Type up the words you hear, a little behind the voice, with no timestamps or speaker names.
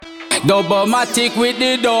Dub-o-matic with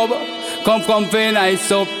the dub. Come fi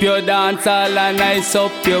nice up your dance hall and nice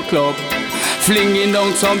up your club. Flinging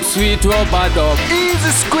down some sweet rubber dub. Easy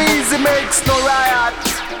squeeze, it makes no riot.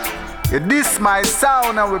 You diss my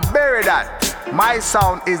sound and we bury that. My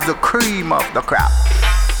sound is the cream of the crop.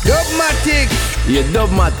 Dubmatic. Yeah,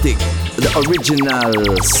 Dubmatic, the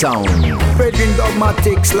original sound. Spreading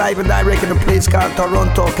Dubmatics live and direct in a place called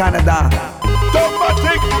Toronto, Canada.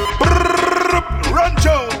 Dubmatic,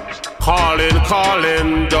 Rancho. Calling,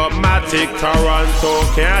 Dubmatic, Toronto,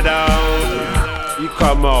 Canada. You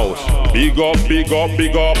come out. Big up,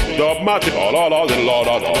 Dubmatic.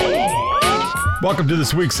 Welcome to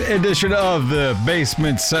this week's edition of the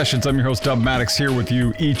Basement Sessions. I'm your host, Dubmatix, here with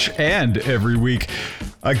you each and every week.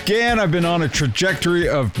 Again, I've been on a trajectory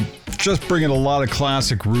of just bringing a lot of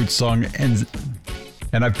classic roots song, and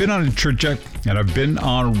I've been on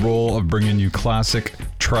a roll of bringing you classic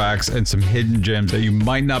tracks and some hidden gems that you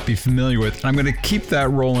might not be familiar with. And I'm going to keep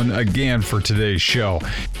that rolling again for today's show.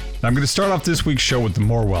 I'm going to start off this week's show with the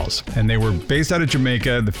Morwells, and they were based out of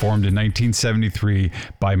Jamaica. They formed in 1973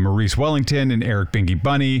 by Maurice Wellington and Eric Bingy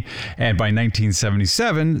Bunny, and by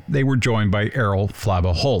 1977 they were joined by Errol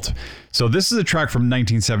Flabba Holt. So this is a track from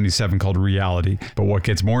 1977 called Reality, but what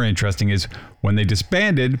gets more interesting is when they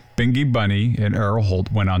disbanded, Bingy Bunny and Errol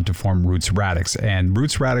Holt went on to form Roots Radics, and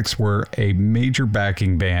Roots Radics were a major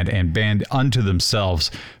backing band and band unto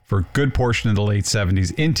themselves for a good portion of the late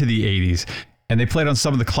 70s into the 80s. And they played on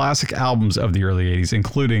some of the classic albums of the early 80s,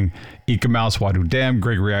 including Ika Mouse Wadu Dem,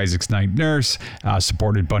 Gregory Isaacs' Night Nurse,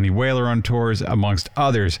 supported Bunny Wailer on tours, amongst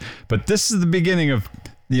others. But this is the beginning of,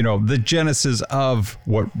 the genesis of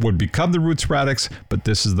what would become the Roots Radics, but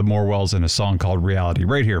this is the Morwells in a song called Reality,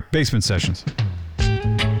 right here, Basement Sessions.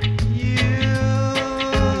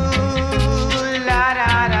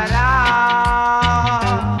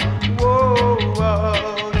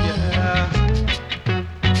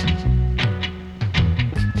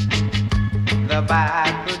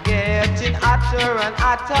 Back we're getting hotter and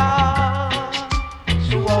hotter.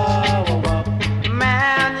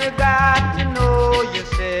 Man, you got to know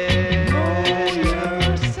yourself.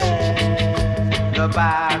 The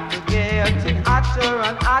back we're getting hotter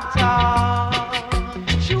and hotter.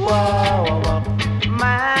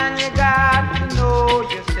 Man, you got to know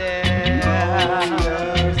yourself.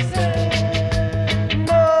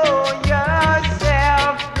 Know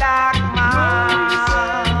yourself, black man.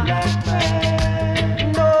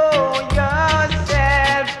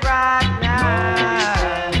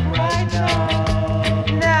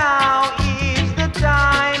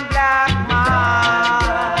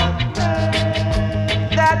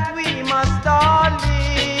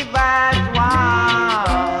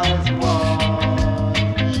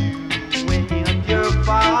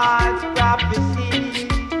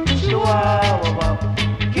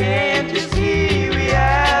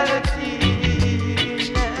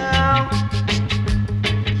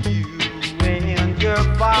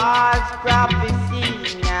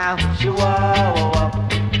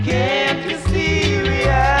 Can't you see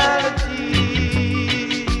reality?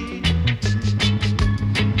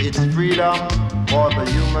 It's freedom for the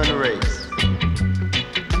human race.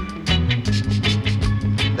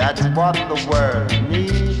 That's what the world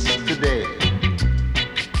needs today.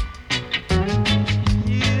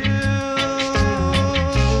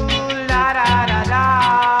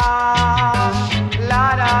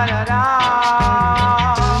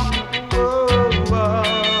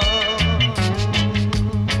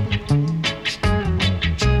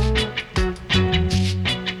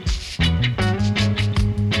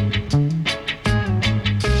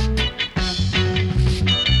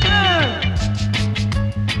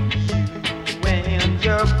 When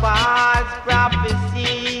you're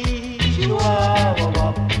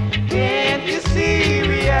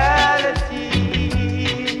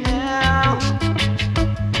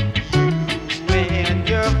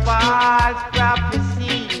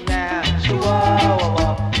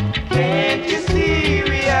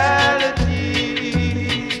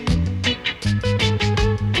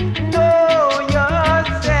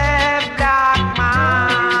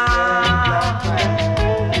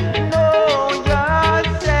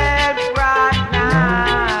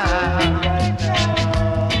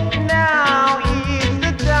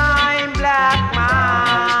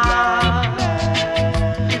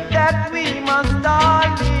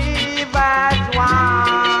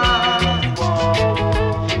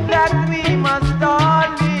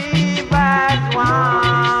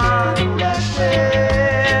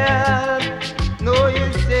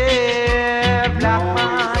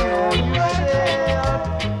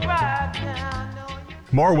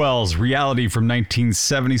Morwell's Reality from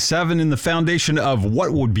 1977 in the foundation of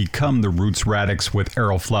what would become the Roots Radics with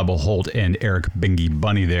Errol Flabel Holt and Eric Bingy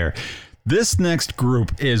Bunny there. This next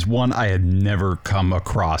group is one I had never come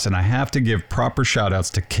across, and I have to give proper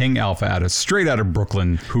shout-outs to King Alpha straight out of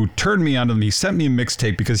Brooklyn, who turned me onto them. He sent me a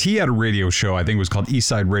mixtape because he had a radio show, I think it was called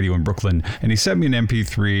Eastside Radio in Brooklyn, and he sent me an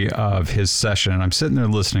MP3 of his session, and I'm sitting there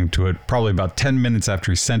listening to it probably about 10 minutes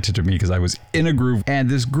after he sent it to me because I was in a groove, and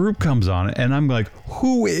this group comes on, and I'm like,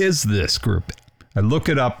 who is this group? I look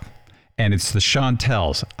it up, and it's the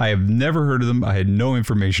Chantels. I have never heard of them. I had no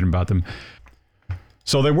information about them.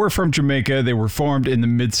 So they were from Jamaica, they were formed in the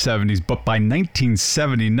mid-70s, but by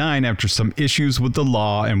 1979, after some issues with the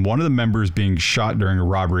law and one of the members being shot during a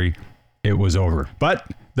robbery, it was over.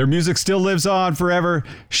 But their music still lives on forever.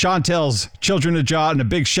 Chantels, Children of Jah, and a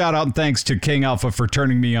big shout out and thanks to King Alpha for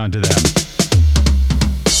turning me on to them.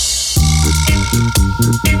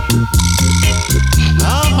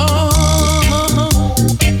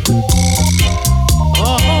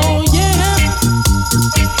 Oh, yeah.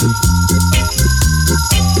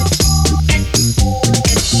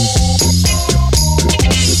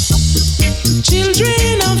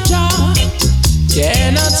 Children of Jah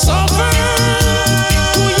cannot suffer,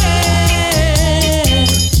 oh yeah,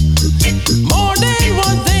 more than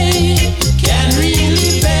what they can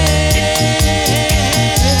really bear.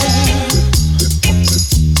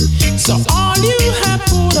 So all you have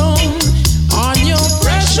put on your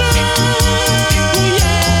pressure, oh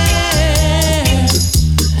yeah,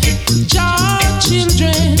 Jah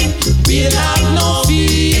children will have no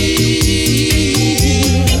fear.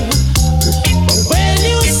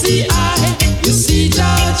 You see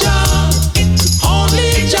Jah Jah,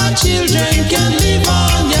 only Jah children can live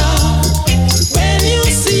on ya. When you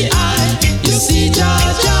see you see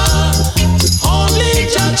Jah Jah, only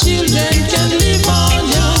Jah children can live on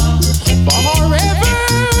ya. Forever,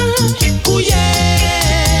 oh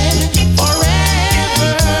yeah,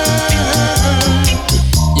 forever.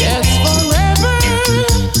 Yes, forever,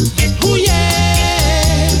 oh yeah,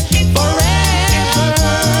 forever.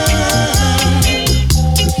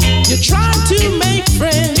 You try to make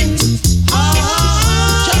friends,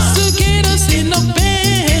 just to get us in a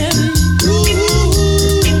band.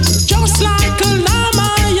 Just like a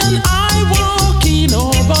lion, I walking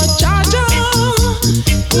over Jah Jah.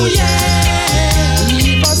 Oh yeah,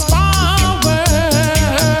 give us power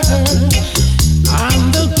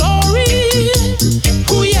and the glory.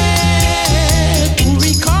 Oh yeah, to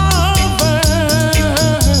recover.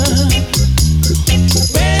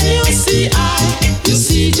 When you see you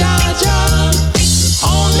see Jah Jah,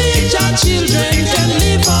 only Jah children can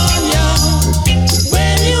live on ya.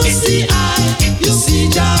 When you see you see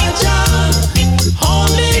Jah Jah,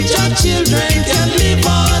 only Jah children can live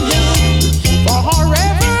on ya.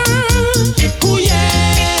 Forever, oh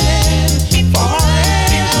yeah,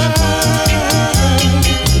 forever.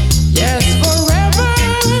 Yes, forever,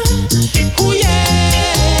 oh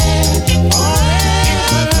yeah,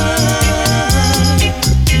 forever.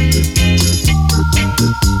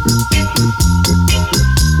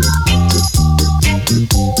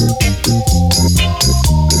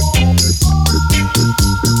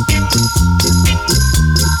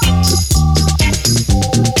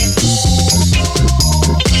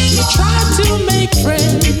 You try to make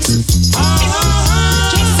friends,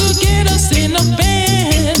 just to get us in a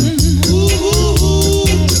band.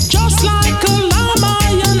 Just like a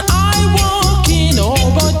lion, I walking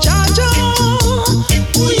over Jah Jah.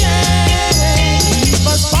 Oh yeah, give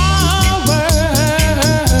us power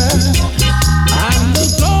and the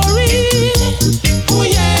glory. Oh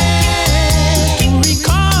yeah, to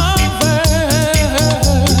recover.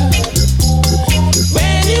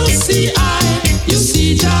 When you see you see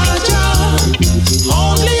Jah Jah,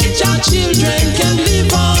 only Jah children can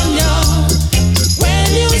live on ya. When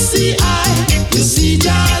you see you see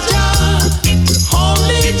Jah Jah,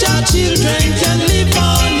 only Jah children can live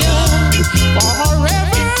on ya.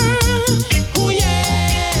 Forever, oh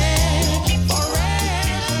yeah, forever.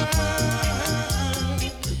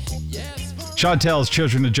 Yes, Chantels,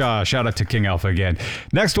 Children of Jah. Shout out to King Alpha again.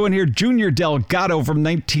 Next one here, Junior Delgado from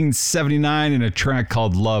 1979 in a track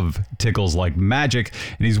called Love Tickles Like Magic.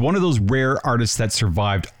 And he's one of those rare artists that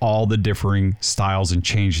survived all the differing styles and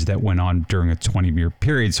changes that went on during a 20-year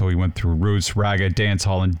period. So he went through roots, raga,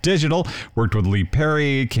 dancehall, and digital, worked with Lee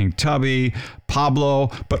Perry, King Tubby,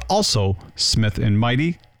 Pablo, but also Smith and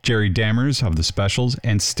Mighty, Jerry Dammers of the Specials,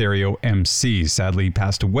 and Stereo MC. Sadly, he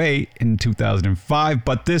passed away in 2005,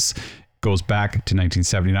 but this goes back to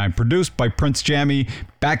 1979, produced by Prince Jammy,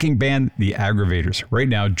 backing band The Aggravators. Right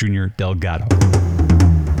now, Junior Delgado.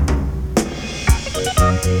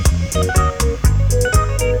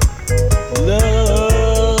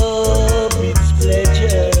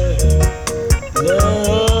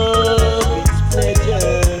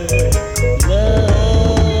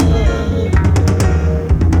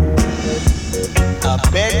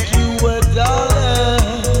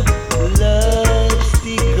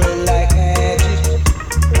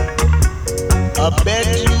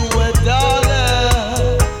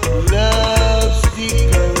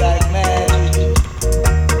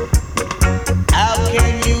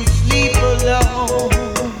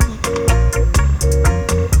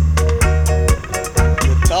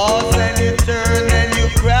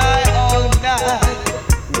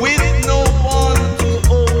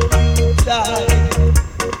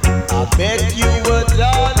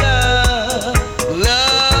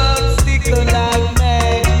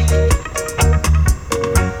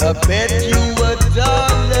 bet you $1,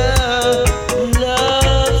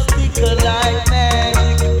 love sticker like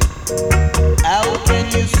magic. How can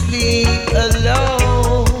you sleep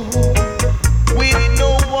alone with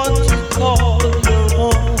no one to call your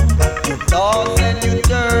home? You toss and you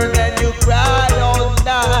turn and you cry all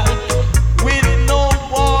night with no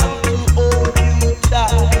one to hold you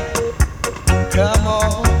tight. Come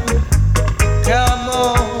on, come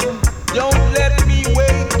on, don't let me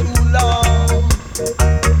wait too long.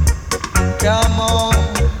 Come on,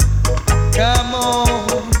 come on,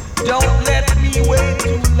 don't let me wait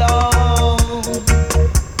too long.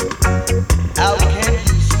 How can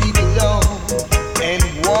you sleep alone and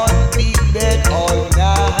one big bed all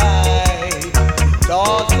night? You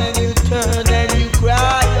toss and you turn and you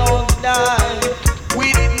cry all night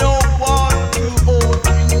with no one to hold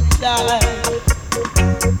you tight.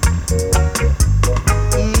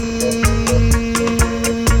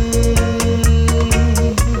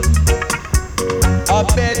 I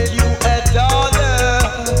bet you $1,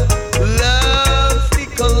 love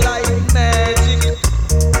sticker like magic.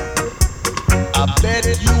 I bet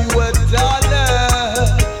you $1,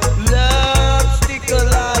 love sticker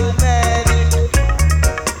like magic.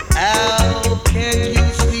 How can you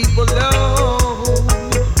sleep alone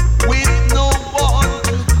with no one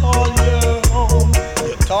to call your home?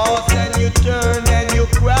 You toss and you turn and you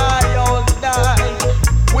cry all night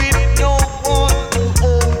with no one to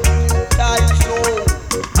hold you tight. So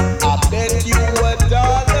I bet you $1,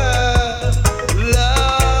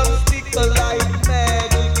 love sticker like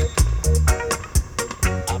magic.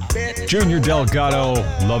 I bet you Junior Delgado,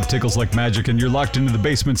 Love Tickles Like Magic, and you're locked into the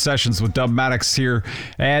Basement Sessions with Dubmatix here.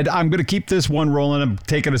 And I'm going to keep this one rolling. I'm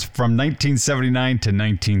taking us from 1979 to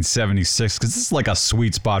 1976 because this is like a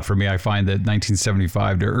sweet spot for me. I find that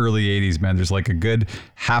 1975 to early 80s, man, there's like a good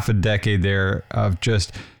half a decade there of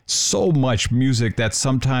just so much music that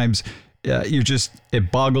sometimes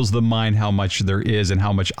it boggles the mind how much there is and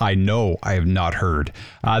how much I know I have not heard.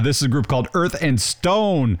 This is a group called Earth and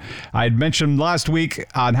Stone. I had mentioned last week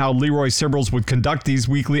on how Leroy Sibbles would conduct these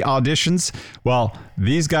weekly auditions. Well,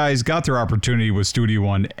 these guys got their opportunity with Studio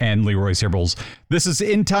One and Leroy Sibbles. This is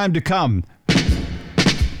In Time to Come.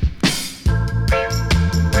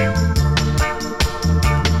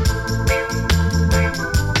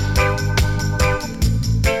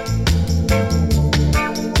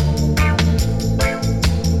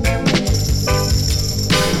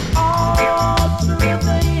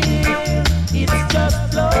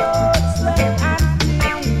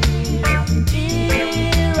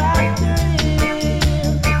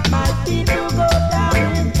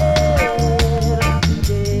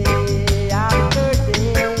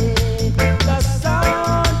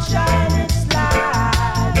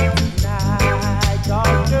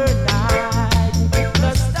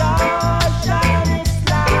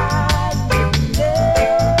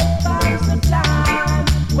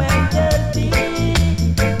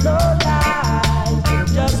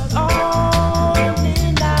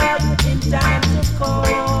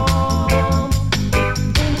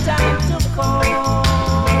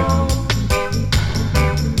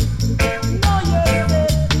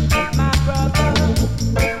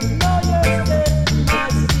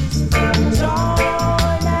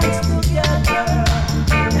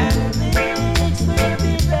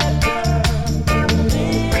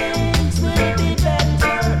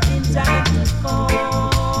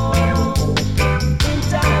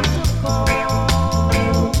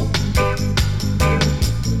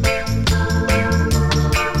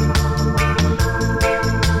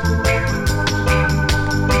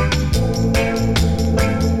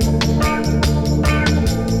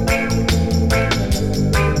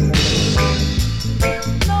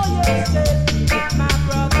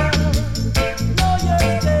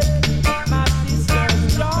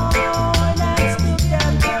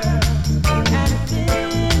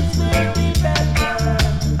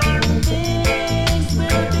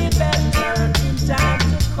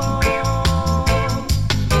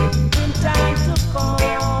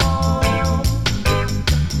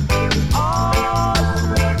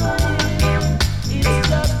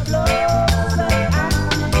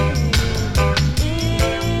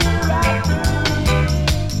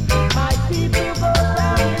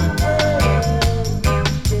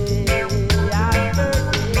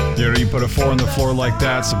 Put a four on the floor like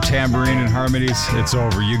that, some tambourine and harmonies, it's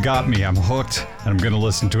over. You got me. I'm hooked, and I'm going to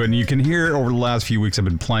listen to it. And you can hear over the last few weeks, I've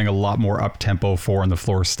been playing a lot more up-tempo four on the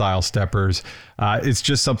floor style steppers. It's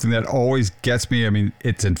just something that always gets me. I mean,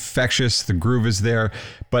 it's infectious. The groove is there.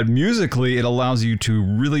 But musically, it allows you to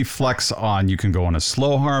really flex on. You can go on a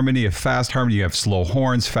slow harmony, a fast harmony. You have slow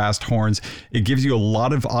horns, fast horns. It gives you a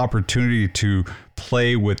lot of opportunity to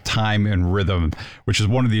play with time and rhythm, which is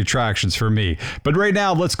one of the attractions for me. But right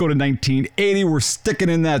now, let's go to 1980. We're sticking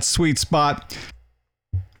in that sweet spot.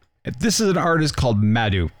 This is an artist called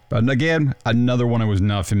Madu. And again, another one I was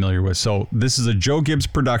not familiar with. So this is a Joe Gibbs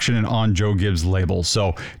production and on Joe Gibbs label.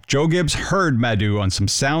 So Joe Gibbs heard Madu on some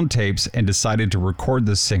sound tapes and decided to record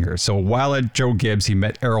the singer. So while at Joe Gibbs, he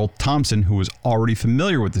met Errol Thompson, who was already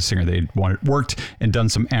familiar with the singer. They'd worked and done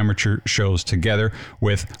some amateur shows together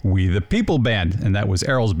with We the People Band, and that was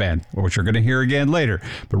Errol's band, which you're going to hear again later.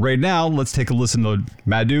 But right now, let's take a listen to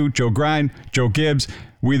Madu, Joe Grind, Joe Gibbs,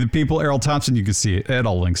 We the People, Errol Thompson. You can see it. It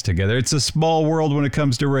all links together. It's a small world when it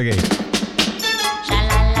comes to reggae.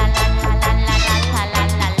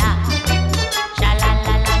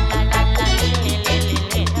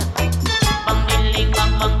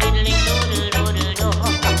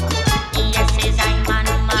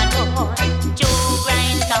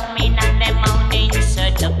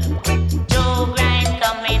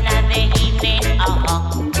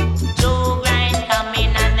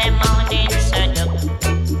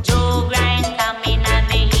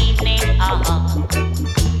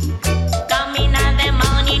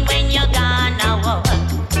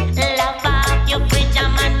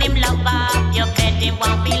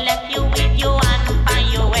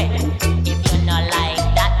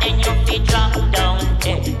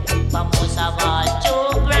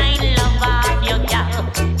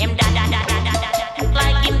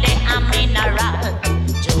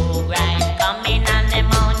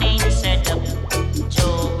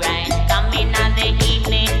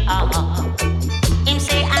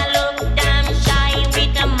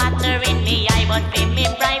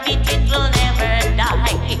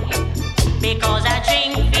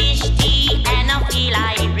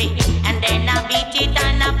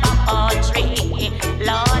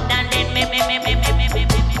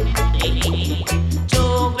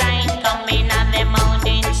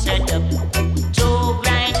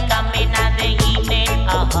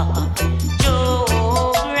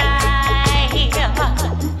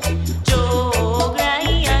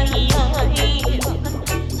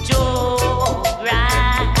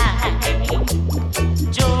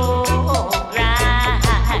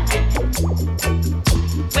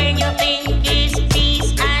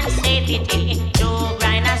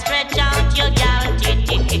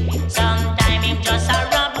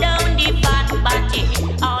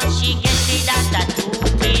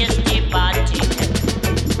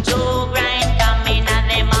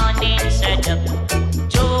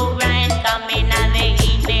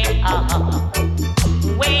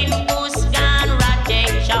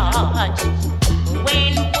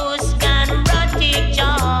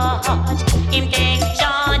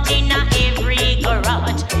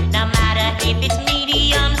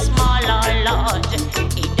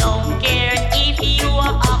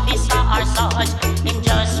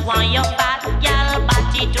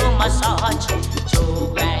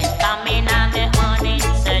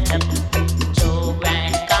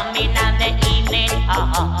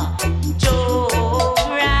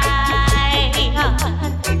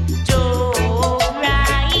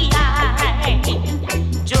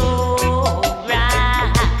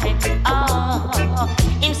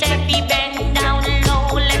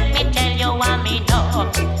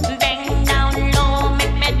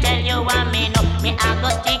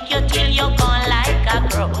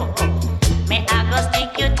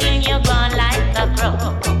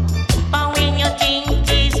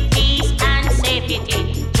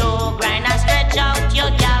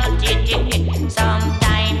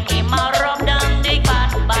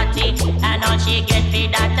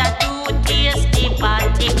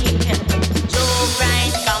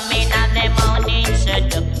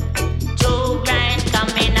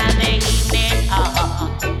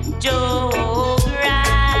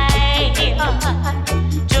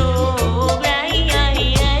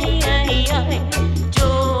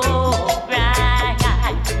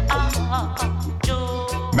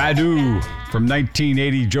 Madu from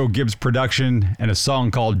 1980, Joe Gibbs production, and a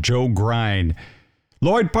song called Joe Grind.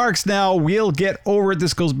 Lloyd Parks now, We'll Get Over It.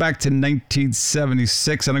 This goes back to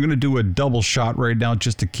 1976, and I'm going to do a double shot right now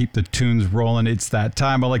just to keep the tunes rolling. It's that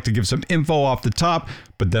time. I like to give some info off the top,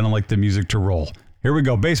 but then I like the music to roll. Here we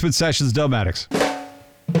go. Basement Sessions, Dubmatix.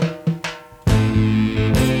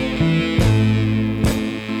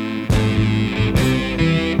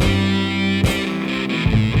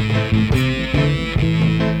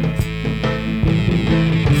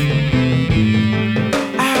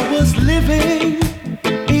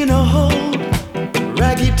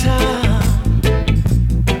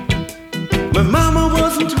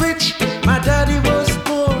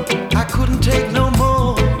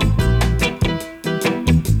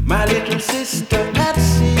 Sister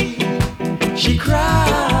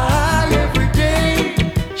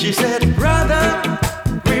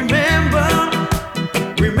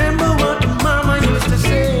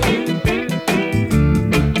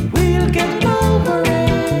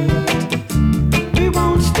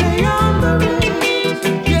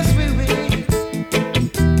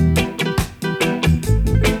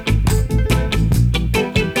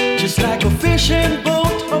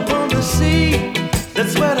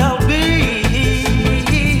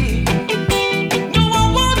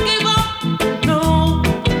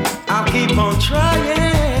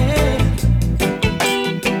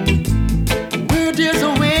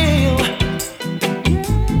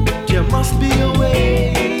must be a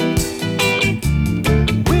way.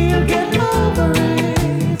 We'll get over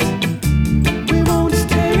it. We won't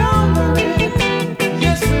stay under it.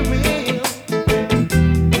 Yes, we will.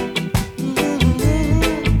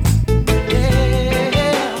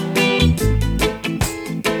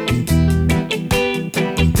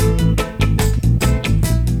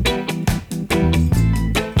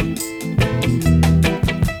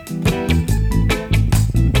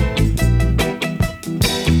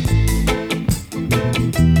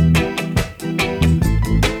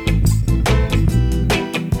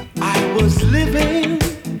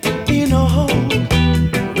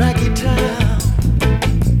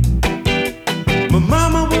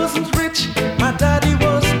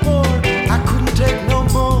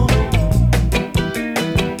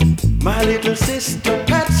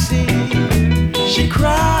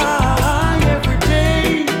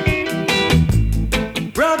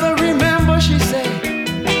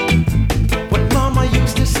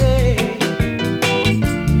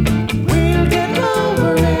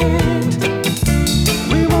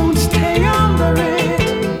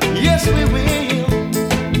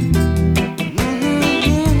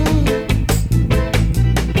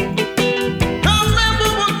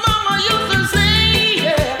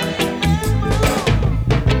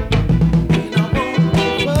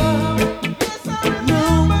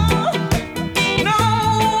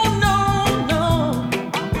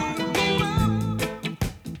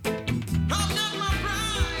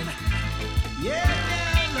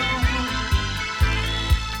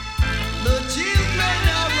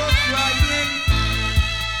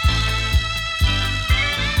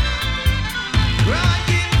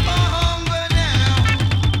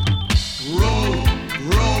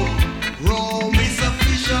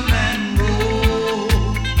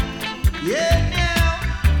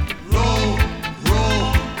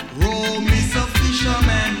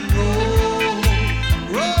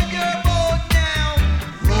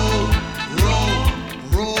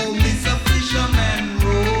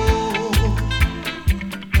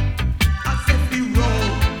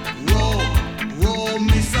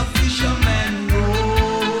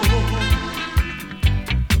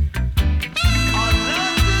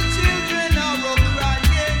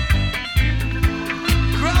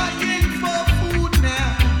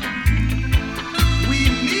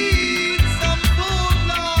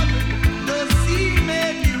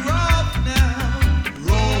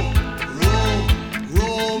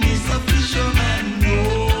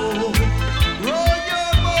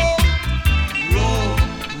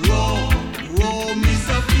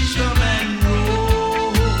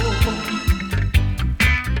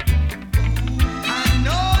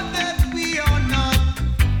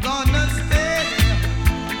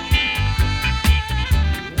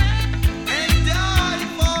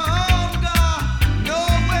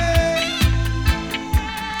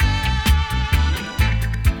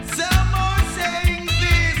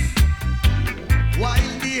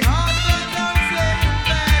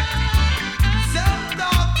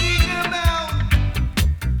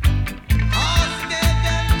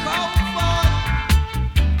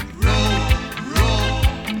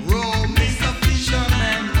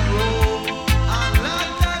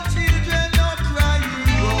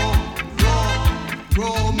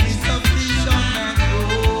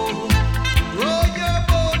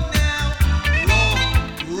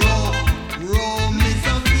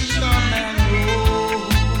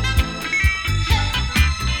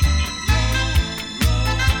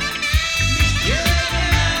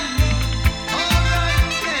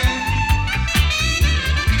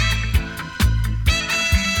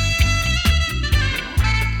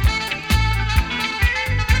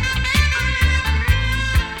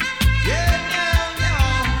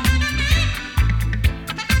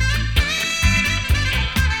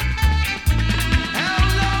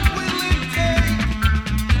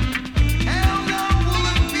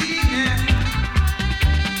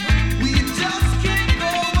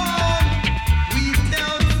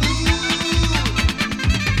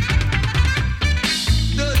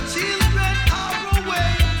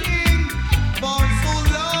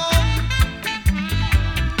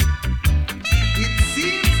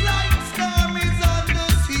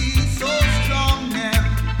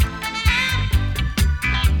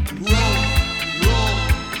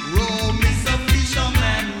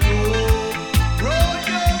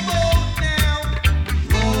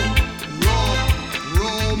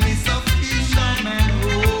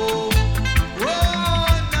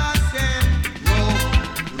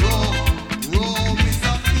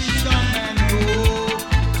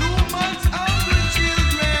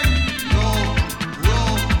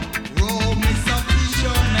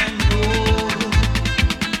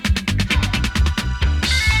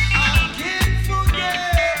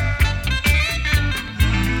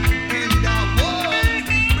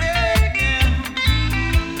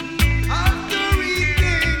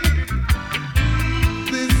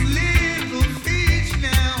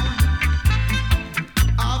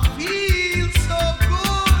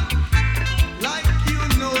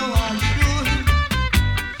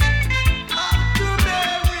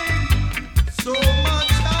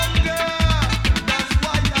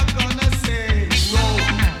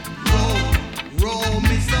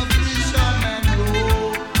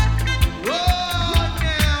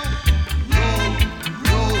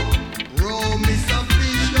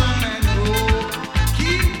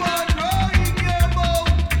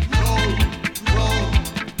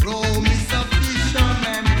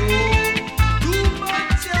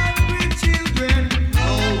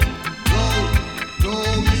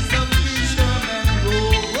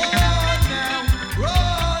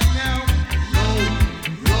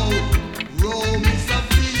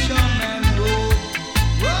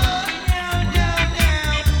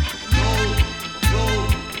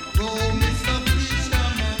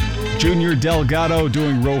 Junior Delgado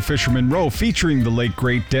doing Row Fisherman Row, featuring the late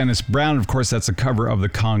great Dennis Brown. Of course, that's a cover of the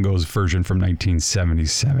Congos version from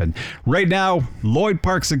 1977. Right now, Lloyd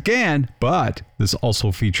Parks again, but this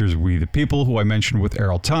also features We the People, who I mentioned with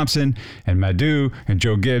Errol Thompson and Madhu and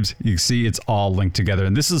Joe Gibbs. You can see it's all linked together.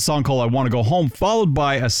 And this is a song called I Want to Go Home, followed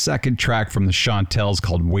by a second track from the Chantels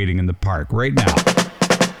called Waiting in the Park. Right now.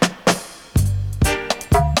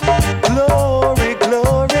 Glory,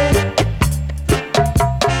 glory,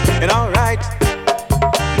 and all right.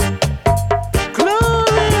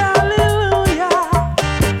 Glory, hallelujah.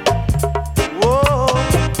 Whoa,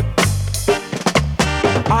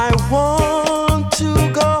 I want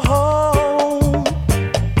to go home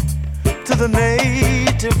to the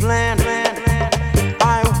native land.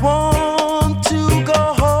 I want to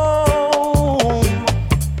go home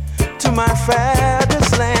to my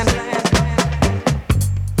father's land.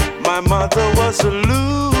 My mother was a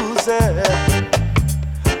loser,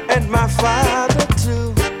 and my father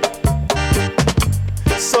too.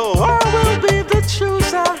 So I will be the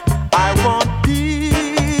chooser. I want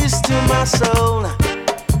peace to my soul.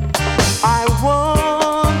 I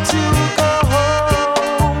want to go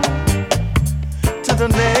home to the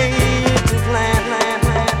native land.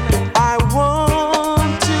 I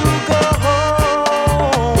want to go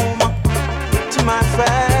home to my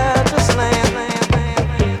father's land.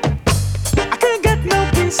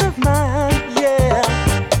 Peace of mind, yeah.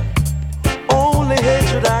 Only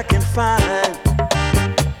hatred I can find.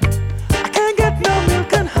 I can't get no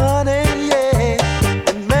milk and honey, yeah.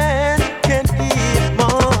 And man can't eat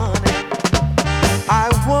money. I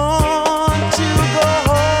want to go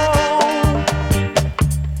home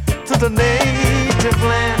to the native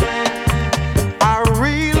land. I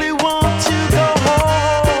really want to go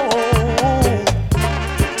home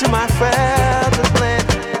to my father's land.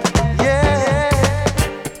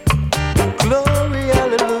 Glory,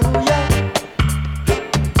 hallelujah.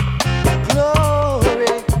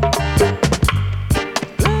 Glory.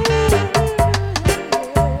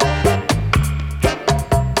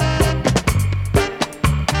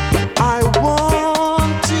 I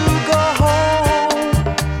want to go home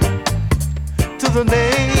to the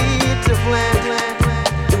native land.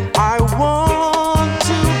 I want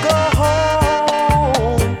to go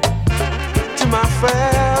home to my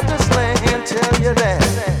father's land. Tell you that.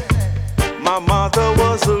 My mother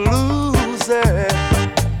was a loser,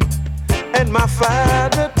 and my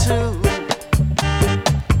father too.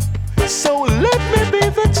 So let me be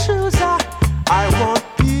the chooser. I want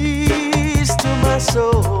peace to my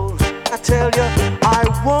soul. I tell you, I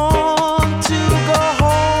want to go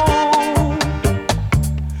home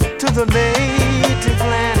to the native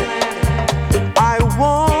land. I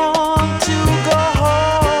want to go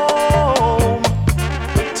home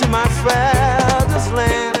to my father's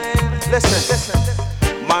land. Listen,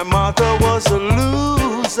 my mother was a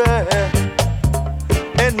loser,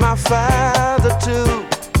 and my father too.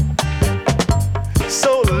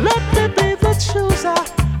 So let me be the chooser.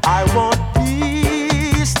 I want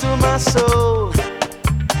peace to my soul.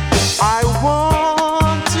 I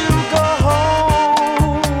want to go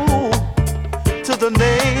home to the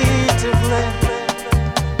native land.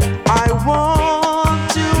 I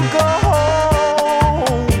want to go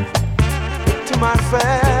home to my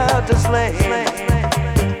father's land.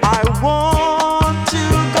 I want to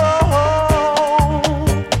go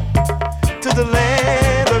home to the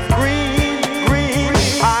land of green.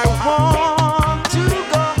 I want to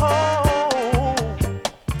go home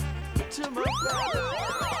to my father's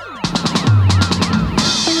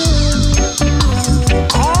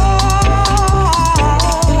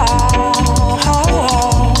land.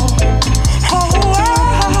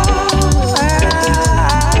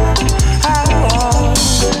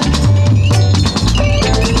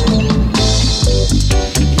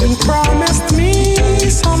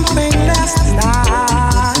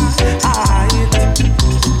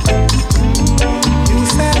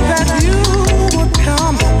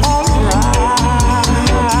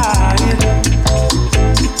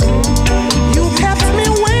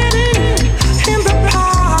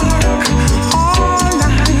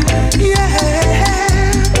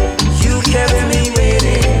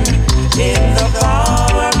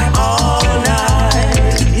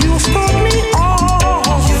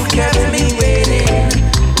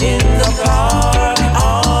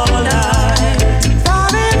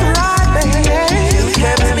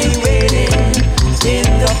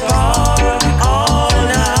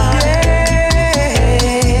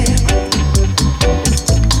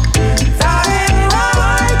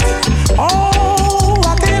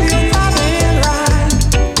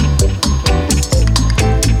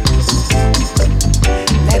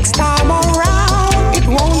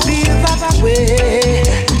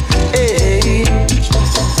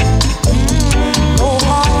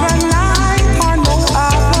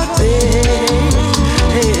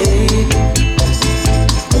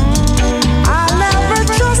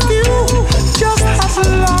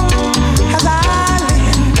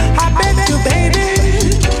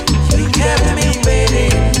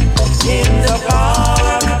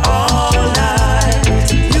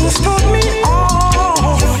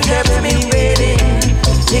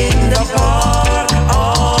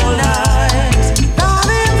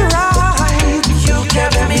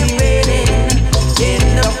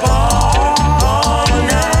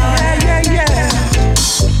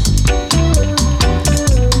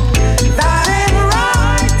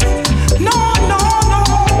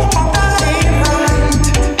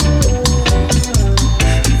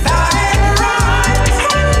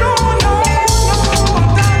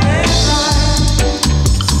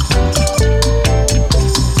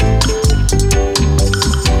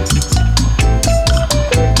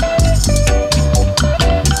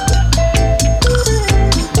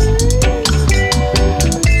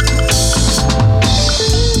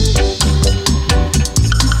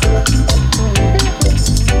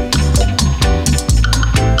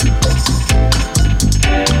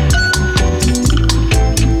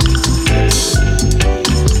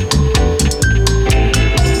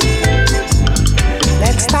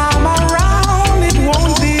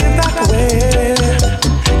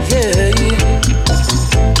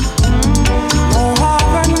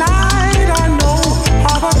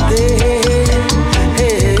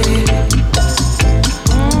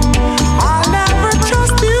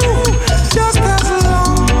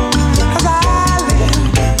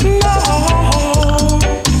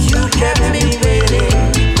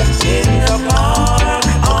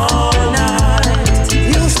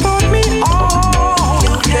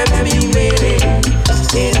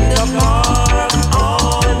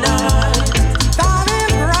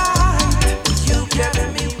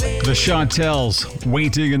 Chantels,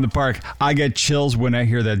 Waiting in the Park. I get chills when I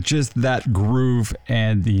hear that. Just that groove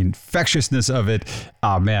and the infectiousness of it.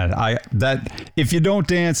 Oh man, if you don't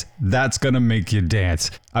dance, that's gonna make you dance.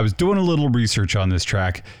 I was doing a little research on this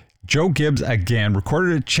track. Joe Gibbs, again,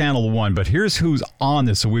 recorded at Channel 1, but here's who's on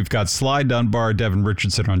this. So we've got Sly Dunbar, Devin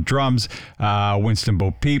Richardson on drums, Winston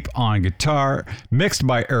Bo Peep on guitar, mixed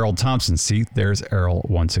by Errol Thompson. See, there's Errol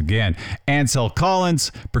once again. Ansel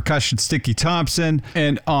Collins, percussion Sticky Thompson,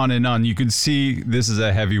 and on and on. You can see this is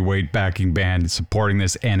a heavyweight backing band supporting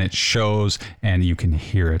this, and it shows, and you can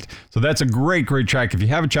hear it. So that's a great, great track. If you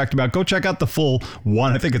haven't checked them out, go check out the full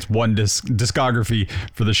one. I think it's one discography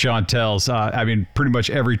for the Chantels. I mean, pretty much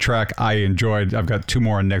every track I enjoyed. I've got 2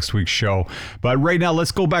 more on next week's show. But right now,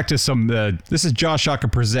 let's go back to some... this is Josh Shaka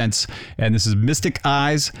Presents, and this is Mystic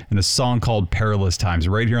Eyes and a song called Perilous Times,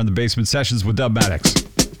 right here on the Basement Sessions with Dubmatix.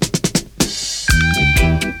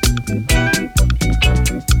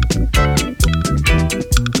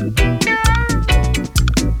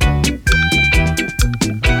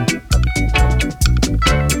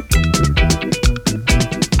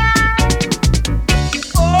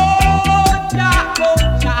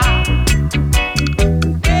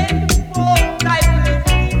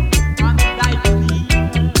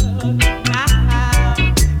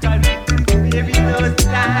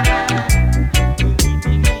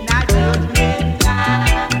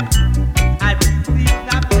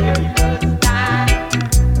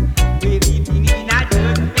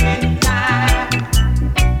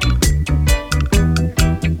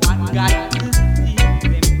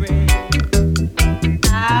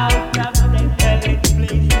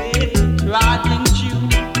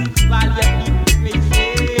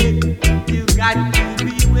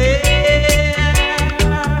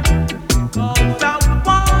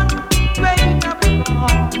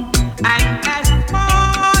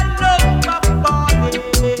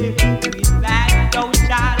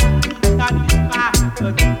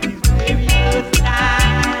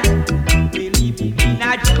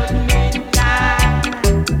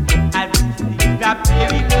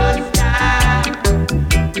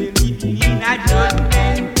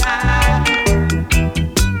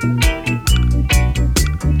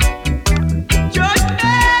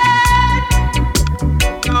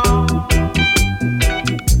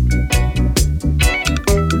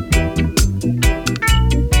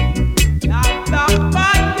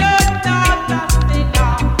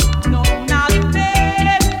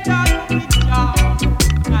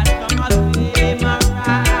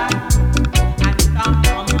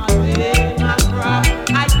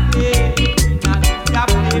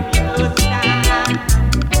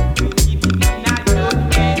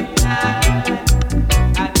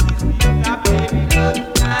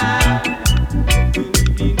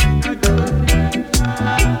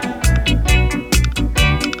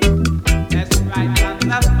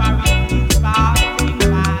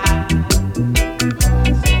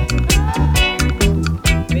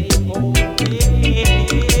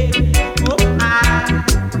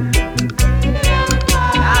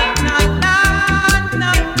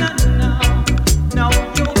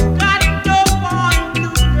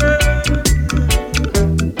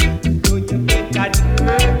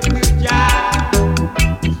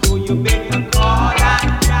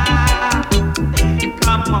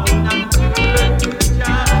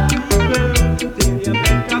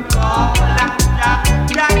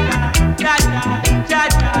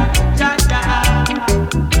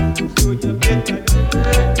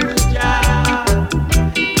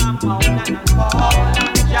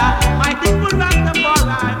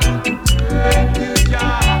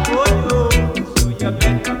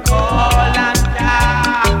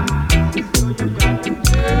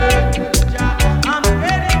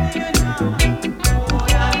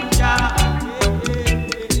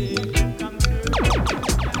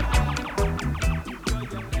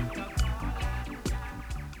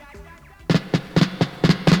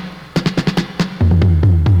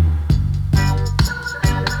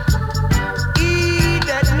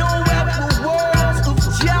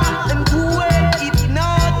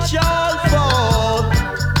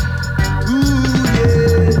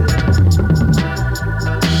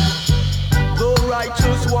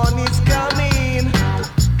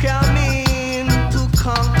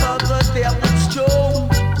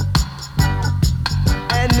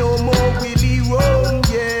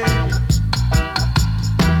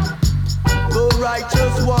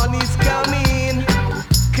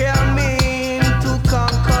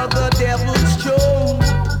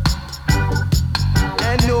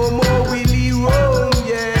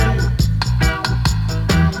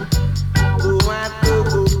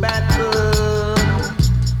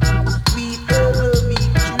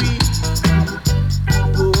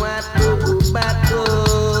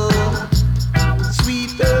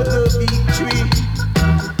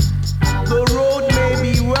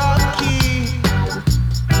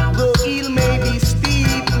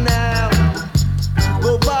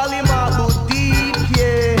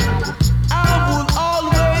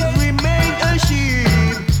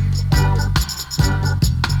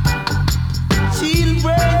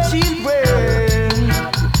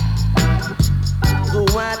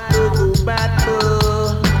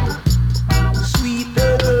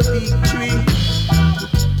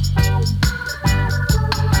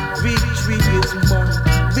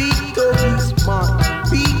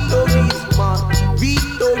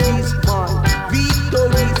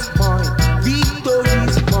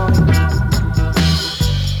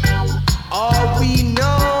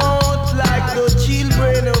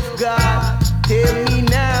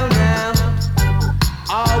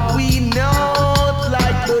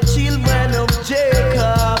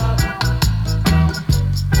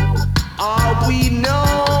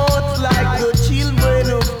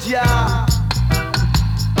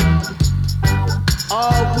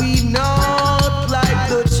 we not like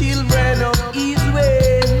the children of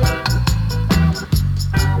Israel.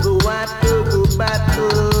 Go battle, go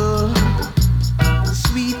battle,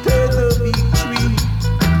 sweeter the victory.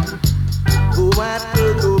 Go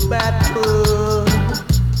battle,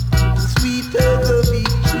 sweeter the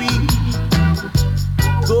victory.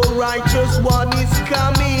 The righteous one is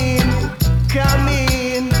coming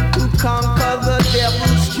to conquer the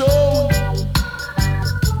devil's throne.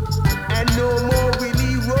 And no more will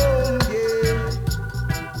he roam, yeah.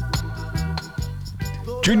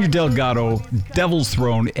 Junior Delgado, Devil's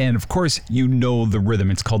Throne, and of course, you know the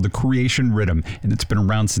rhythm. It's called the Creation Rhythm, and it's been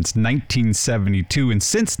around since 1972. And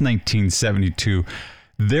since 1972,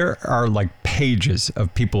 there are like pages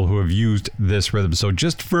of people who have used this rhythm. So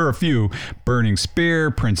just for a few, Burning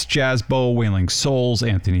Spear, Prince Jazzbo, Wailing Souls,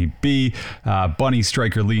 Anthony B, Bunny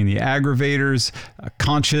Striker Lee and the Aggravators,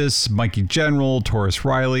 Conscious, Mikey General, Taurus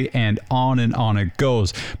Riley, and on it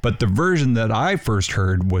goes. But the version that I first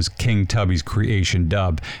heard was King Tubby's Creation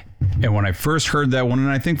dub. And when I first heard that one,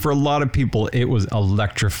 and I think for a lot of people, it was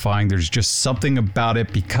electrifying. There's just something about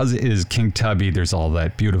it because it is King Tubby. There's all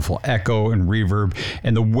that beautiful echo and reverb.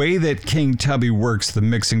 And the way that King Tubby works the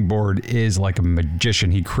mixing board is like a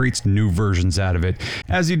magician. He creates new versions out of it,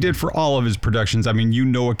 as he did for all of his productions. I mean, you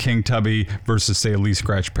know a King Tubby versus, say, a Lee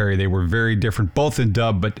Scratch Perry. They were very different, both in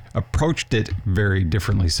dub, but approached it very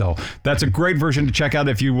differently. So that's a great version to check out.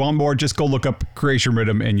 If you want more, just go look up Creation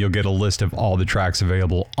Rhythm and you'll get a list of all the tracks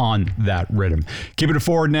available on that rhythm. Keeping it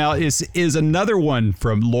forward now is another one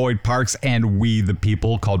from Lloyd Parks and We the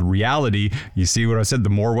People called Reality. You see what I said? The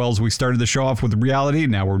Morwells, we started the show off with Reality.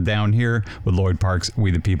 Now we're down here with Lloyd Parks,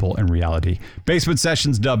 We the People, and Reality. Basement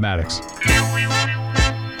Sessions, Dubmatics.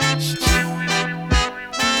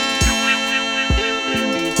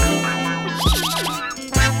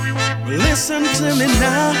 Listen to me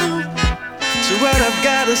now, to what I've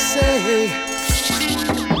got to say.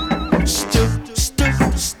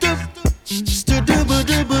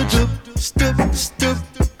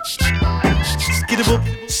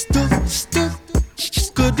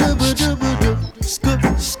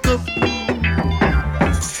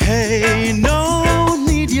 Hey, no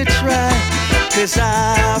need you try, 'cause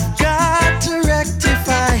I've got to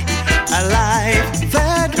rectify a life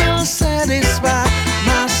that will satisfy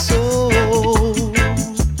my soul,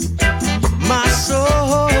 my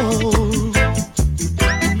soul.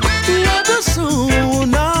 Whether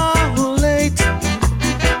soon or late,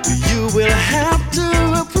 you will have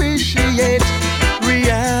to appreciate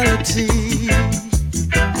reality,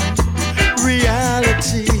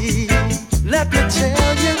 reality. Let me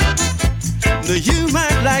tell you, that you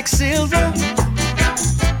might like silver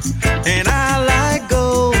and I like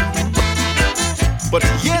gold, but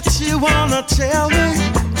yet you wanna tell me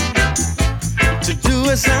to do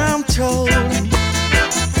as I'm told.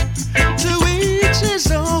 To each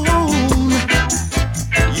his own.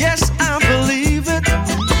 Yes, I believe it.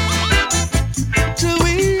 To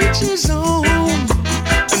each his own.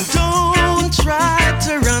 And don't try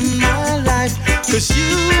to run my life, 'cause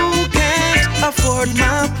you can't afford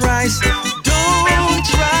my price. Don't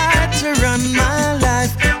try to run my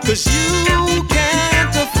life, 'cause you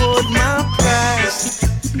can't afford my price.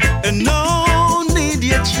 And no need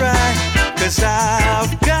you try, 'cause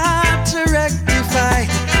I've got to rectify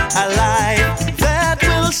a life that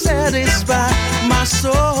will satisfy my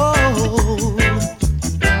soul,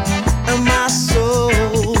 my soul.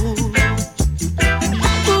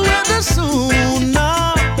 Whether soon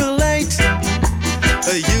or late,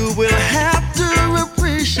 you will have to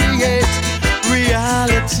appreciate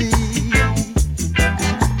reality,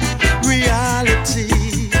 reality.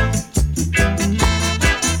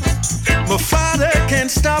 My father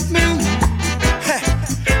can't stop me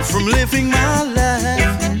from living my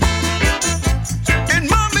life, and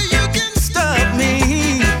mommy, you can stop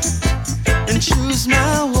me and choose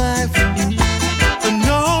my wife.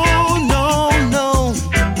 No, no, no,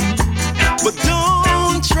 but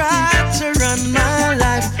don't try to run my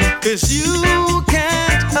life, 'cause you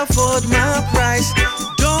can't afford my price.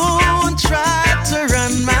 Don't try to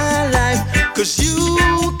run my life, 'cause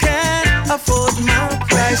you can't afford my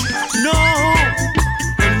price. No,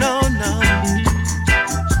 no, no.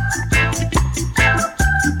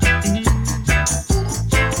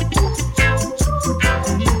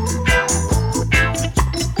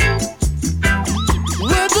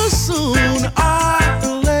 Whether soon or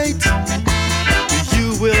late, you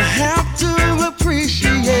will have to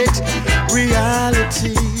appreciate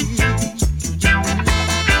reality,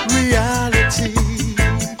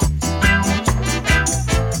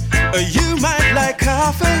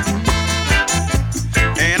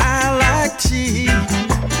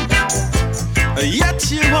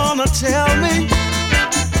 gonna tell me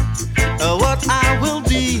what I will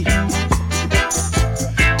be.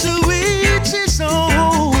 To each his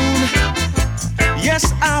own. Yes,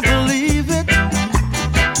 I believe it.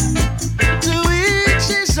 To each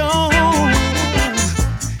his own.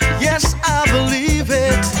 Yes, I believe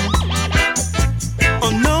it.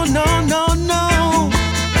 Oh no, no, no, no.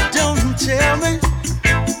 Don't tell me.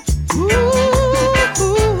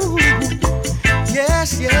 Ooh,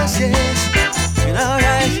 yes, yes, yes. And all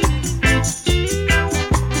right.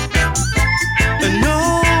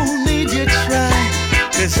 No.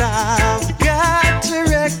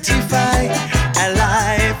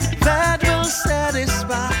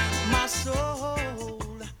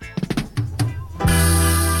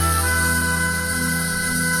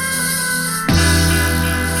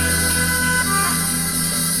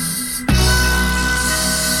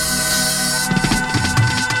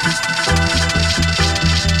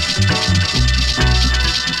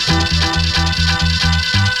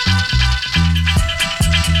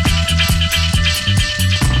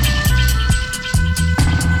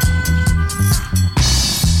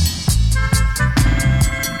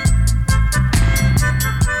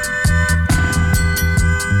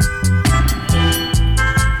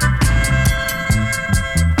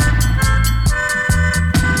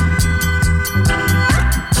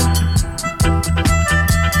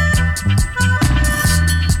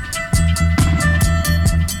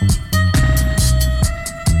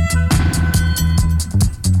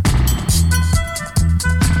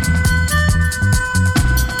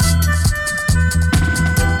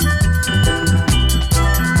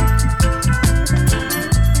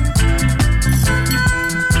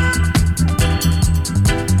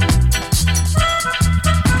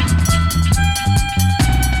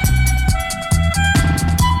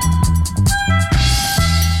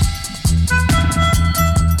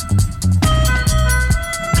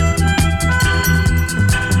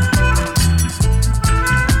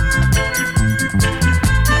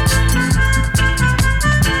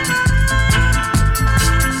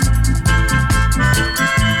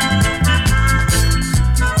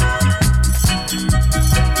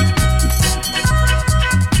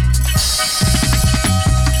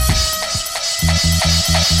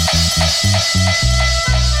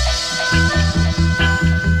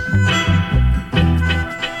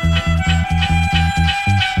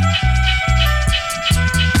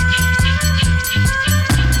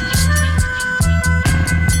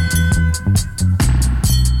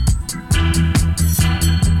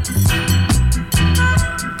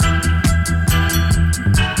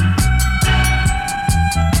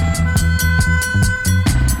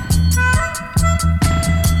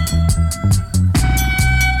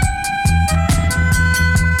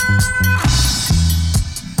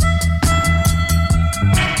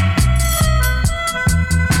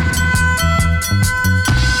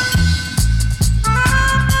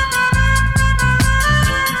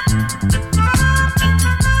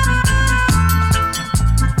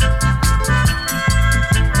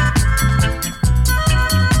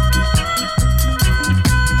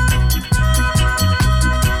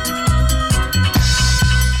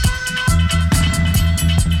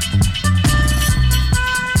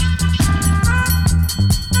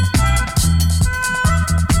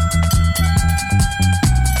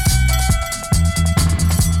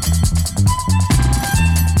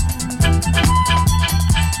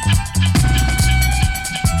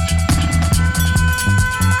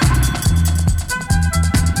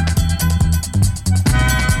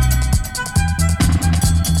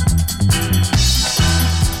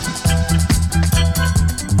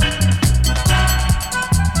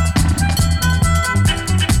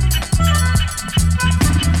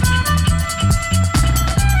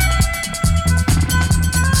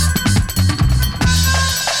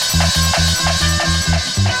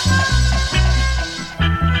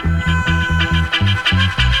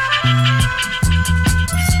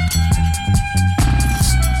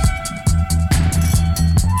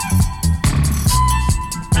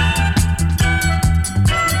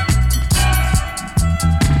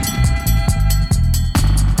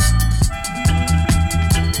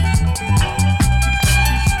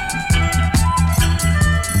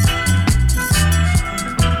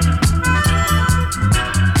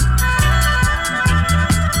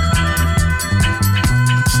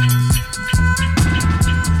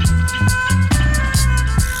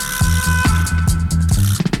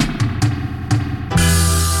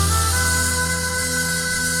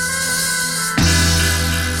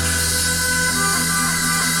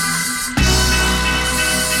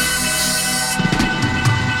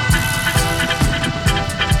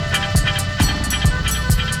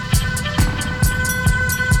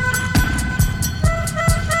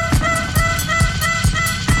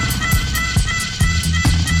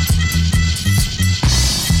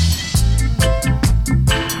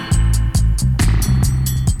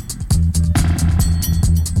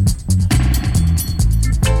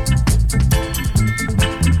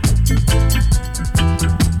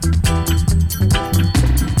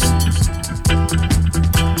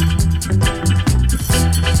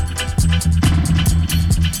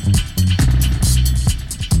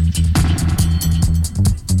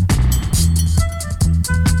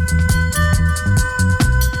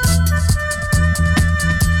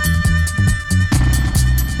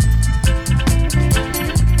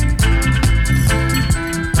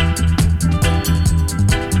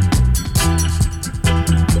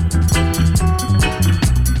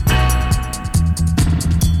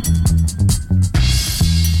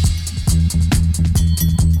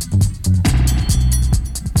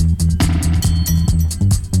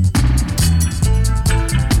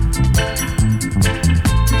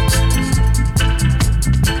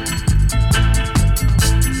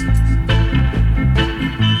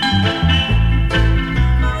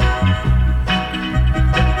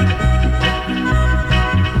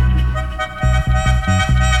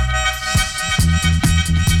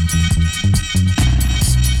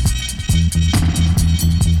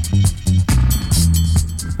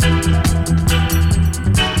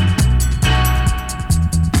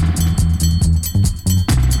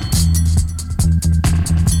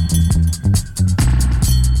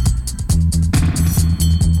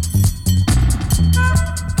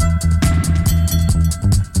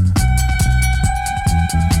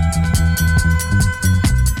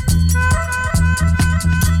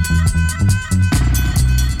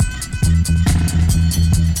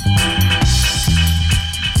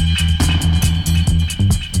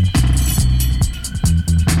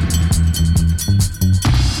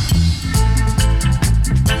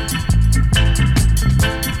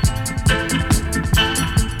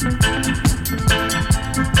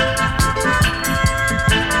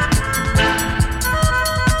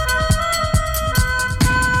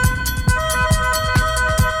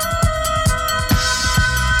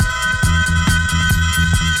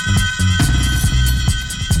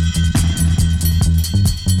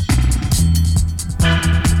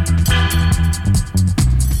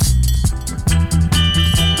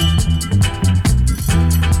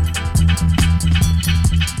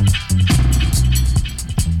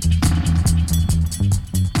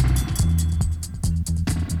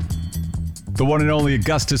 one and only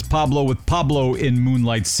Augustus Pablo with Pablo in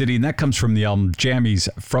Moonlight City, and that comes from the album Jammies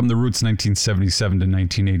from the Roots 1977 to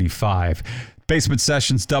 1985. Basement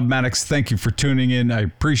Sessions, Dubmatics, thank you for tuning in. I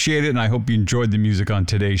appreciate it, and I hope you enjoyed the music on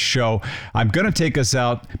today's show. I'm going to take us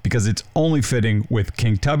out because it's only fitting with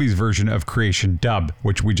King Tubby's version of Creation Dub,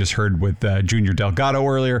 which we just heard with Junior Delgado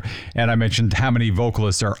earlier, and I mentioned how many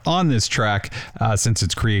vocalists are on this track since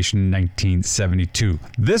its creation in 1972.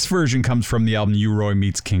 This version comes from the album U-Roy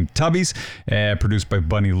Meets King Tubby's, produced by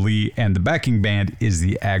Bunny Lee, and the backing band is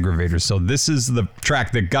The Aggravators. So this is the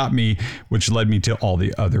track that got me, which led me to all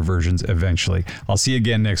the other versions eventually. I'll see you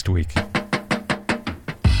again next week.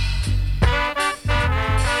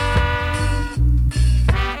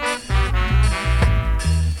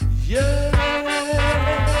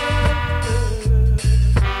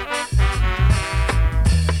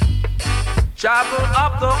 Travel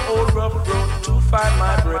up the old rough road to find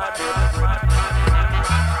my bread.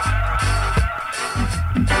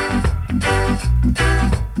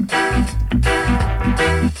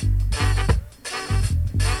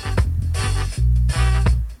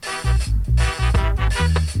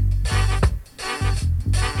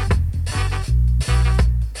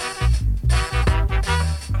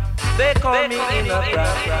 They call me in a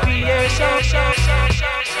creation.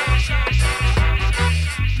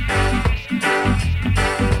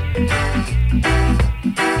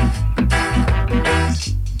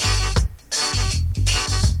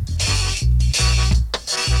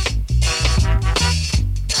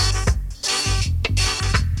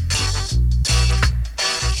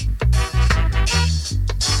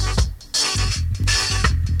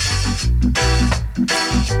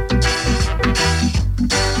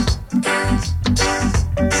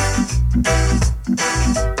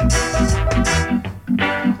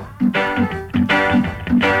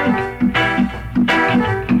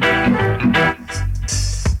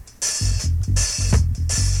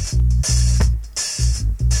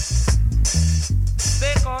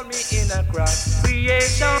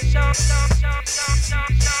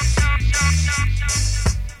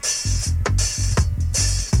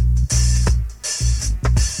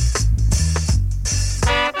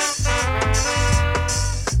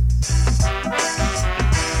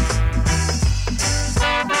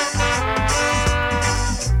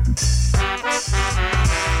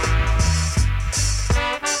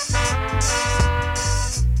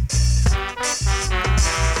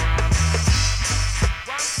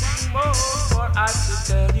 For I to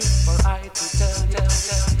tell you, for I to tell.